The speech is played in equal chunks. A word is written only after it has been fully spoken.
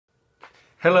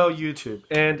Hello YouTube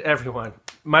and everyone.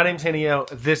 My name's Higinio.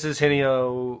 This is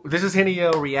Higinio. This is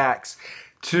Higinio reacts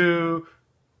to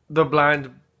the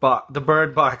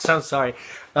Bird Box. I'm sorry.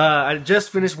 I just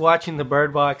finished watching the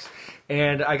Bird Box,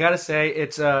 and I gotta say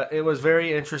it was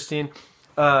very interesting.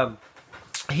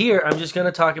 Here I'm just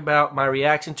gonna talk about my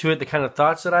reaction to it, the kind of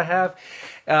thoughts that I have.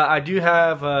 I do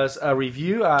have a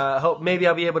review. I hope maybe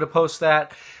I'll be able to post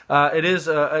that. It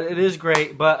is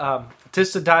great, but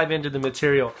just to dive into the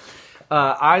material.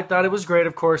 I thought it was great,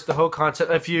 of course, the whole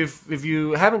concept. If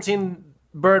you haven't seen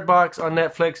Bird Box on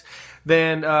Netflix,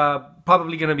 then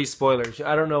probably going to be spoilers.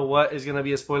 I don't know what is going to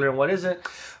be a spoiler and what isn't,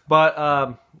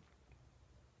 but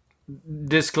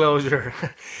disclosure.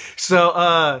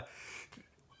 So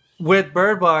with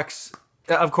Bird Box,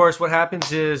 of course, what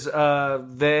happens is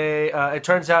it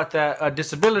turns out that a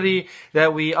disability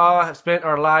that we all have spent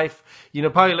our life,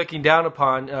 probably looking down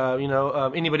upon,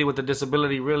 anybody with a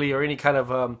disability really, or any kind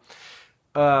of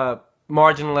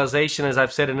marginalization, as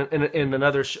I've said in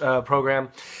another program.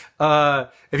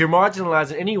 If you're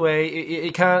marginalized in any way,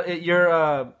 you're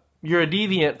a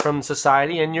deviant from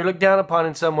society, and you're looked down upon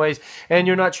in some ways, and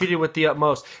you're not treated with the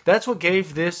utmost. That's what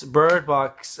gave this Bird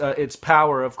Box its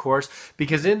power, of course,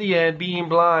 because in the end, being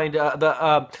blind,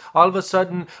 all of a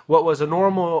sudden, what was a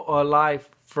normal life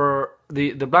for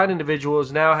the blind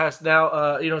individuals now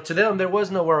to them there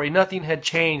was no worry. Nothing had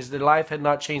changed. Their life had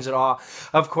not changed at all.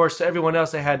 Of course, to everyone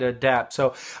else, they had to adapt.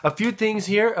 So a few things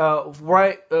here.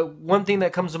 One thing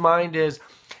that comes to mind is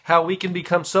how we can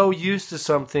become so used to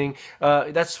something.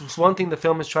 That's one thing the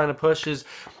film is trying to push, is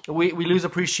we lose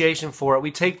appreciation for it.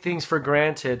 We take things for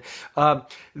granted. Now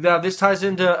this ties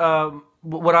into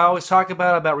what I always talk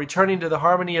about returning to the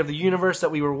harmony of the universe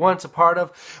that we were once a part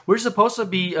of. We're supposed to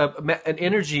be an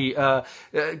energy,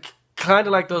 kind of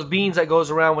like those beings that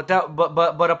goes around without,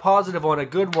 but a positive one, a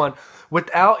good one,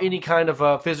 without any kind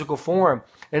of physical form.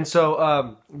 And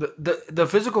so the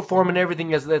physical form and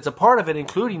everything that's a part of it,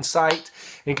 including sight,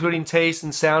 including taste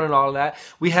and sound and all of that.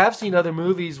 We have seen other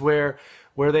movies where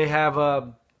they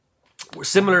have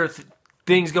similar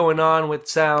things going on with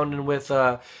sound and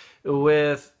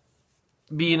with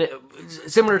being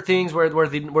similar things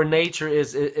where nature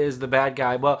is the bad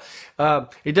guy. Well,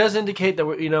 it does indicate that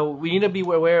we need to be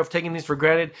aware of taking these for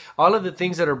granted. All of the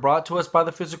things that are brought to us by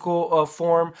the physical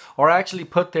form are actually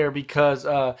put there because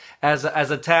as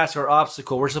a task or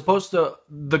obstacle. We're supposed to,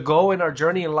 the goal in our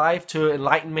journey in life to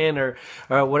enlightenment or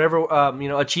whatever,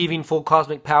 achieving full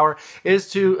cosmic power, is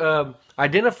to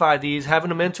identify these,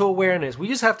 having a mental awareness. We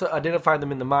just have to identify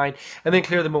them in the mind and then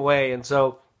clear them away. And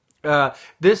so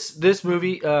this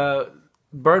movie,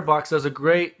 Bird Box, does a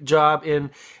great job in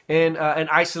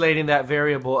isolating that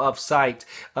variable of sight.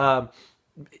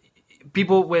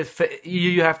 People with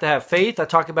you have to have faith. I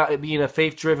talk about it being a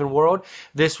faith-driven world.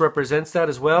 This represents that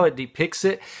as well. It depicts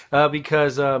it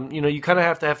because you kind of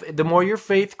have to have. The more your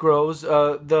faith grows,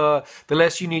 the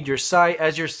less you need your sight.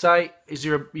 As your sight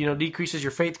decreases,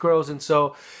 your faith grows, and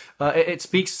so it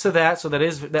speaks to that. So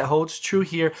that holds true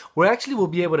here. We actually will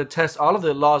be able to test all of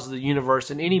the laws of the universe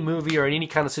in any movie or in any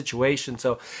kind of situation.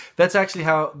 So that's actually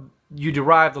how you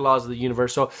derive the laws of the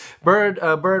universe. So Bird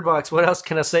Box, what else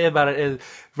can I say about it? Is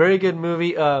very good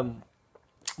movie,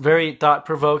 very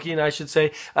thought-provoking, I should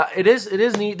say. It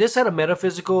is neat. This had a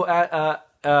metaphysical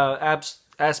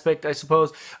aspect, I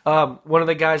suppose. One of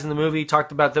the guys in the movie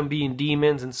talked about them being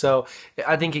demons, and so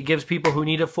I think it gives people who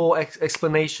need a full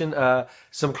explanation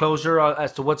some closure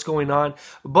as to what's going on.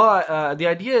 But the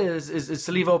idea is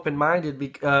to leave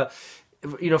open-minded,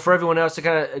 for everyone else to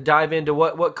kind of dive into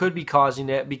what could be causing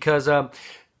it, because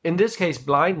in this case,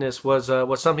 blindness was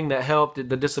something that helped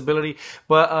the disability,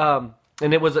 but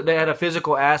and they had a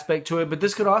physical aspect to it, but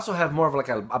this could also have more of like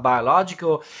a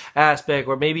biological aspect,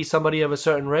 where maybe somebody of a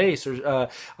certain race or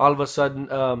all of a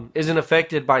sudden isn't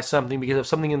affected by something because of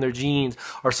something in their genes,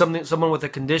 or someone with a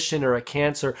condition or a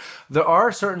cancer. There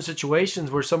are certain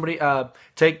situations where somebody,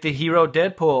 take the hero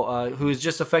Deadpool, who is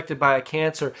just affected by a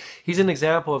cancer. He's an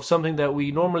example of something that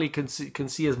we normally can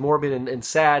see as morbid and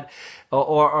sad,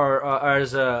 or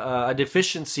as a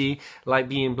deficiency, like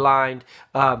being blind.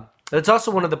 That's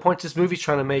also one of the points this movie's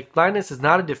trying to make. Blindness is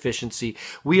not a deficiency.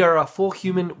 We are a full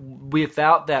human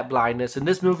without that blindness, and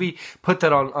this movie put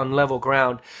that on level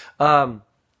ground. I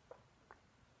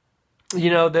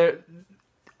don't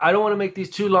want to make these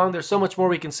too long. There's so much more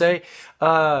we can say.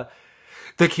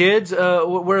 The kids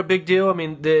were a big deal. I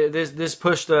mean, this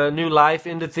pushed new life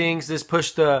into things. This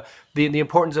pushed the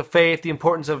importance of faith, the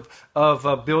importance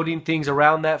of building things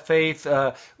around that faith.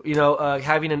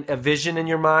 Having a vision in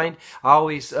your mind.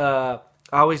 I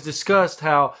always discussed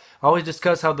how always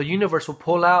discuss how the universe will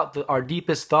pull out our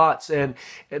deepest thoughts, and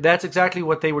that's exactly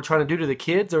what they were trying to do to the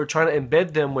kids. They were trying to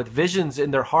embed them with visions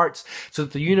in their hearts so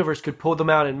that the universe could pull them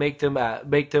out and make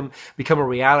them become a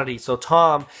reality. So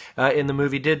Tom in the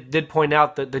movie did point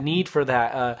out the need for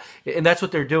that, and that's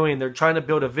what they're doing. They're trying to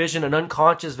build a vision, an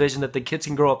unconscious vision that the kids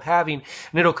can grow up having,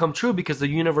 and it'll come true because the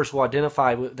universe will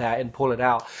identify with that and pull it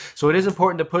out. So it is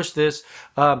important to push this.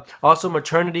 Also,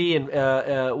 maternity and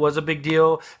was a big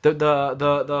deal.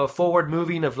 The forward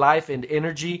moving of life and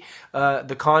energy,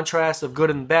 the contrast of good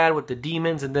and bad with the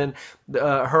demons, and then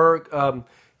her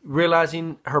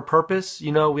realizing her purpose.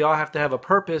 You know, we all have to have a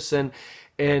purpose, and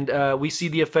we see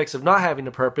the effects of not having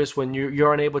a purpose when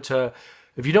you're unable to.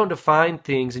 If you don't define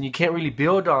things and you can't really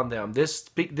build on them, this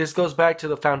goes back to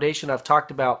the foundation I've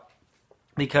talked about,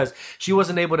 because she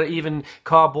wasn't able to even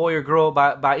call boy or girl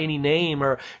by any name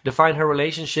or define her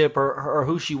relationship or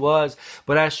who she was.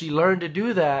 But as she learned to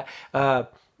do that,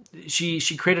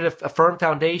 she created a firm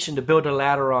foundation to build a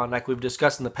ladder on, like we've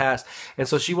discussed in the past. And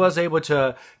so she was able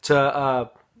to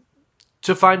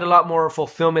find a lot more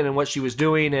fulfillment in what she was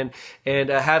doing and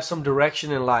have some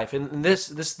direction in life. And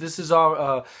this is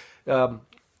all.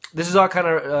 This is all kind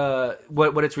of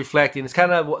what it's reflecting. It's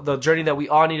kind of the journey that we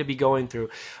all need to be going through.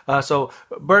 So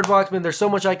Bird Boxman, there's so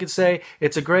much I could say.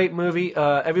 It's a great movie.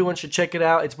 Everyone should check it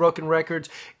out. It's broken records.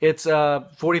 It's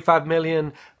 45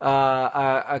 million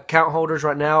account holders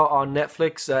right now on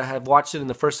Netflix have watched it in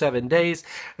the first 7 days.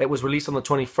 It was released on the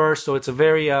 21st, so it's a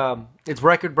very it's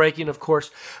record breaking, of course.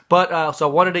 But so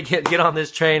I wanted to get on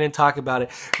this train and talk about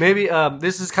it. Maybe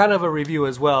this is kind of a review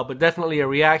as well, but definitely a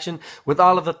reaction with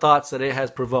all of the thoughts that it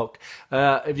has provoked.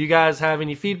 If you guys have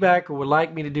any feedback or would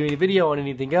like me to do any video on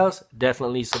anything else,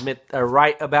 definitely submit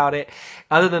write about it.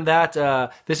 Other than that,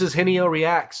 this is Higinio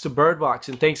Reacts to Bird Box,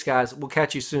 and thanks guys. We'll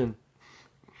catch you soon.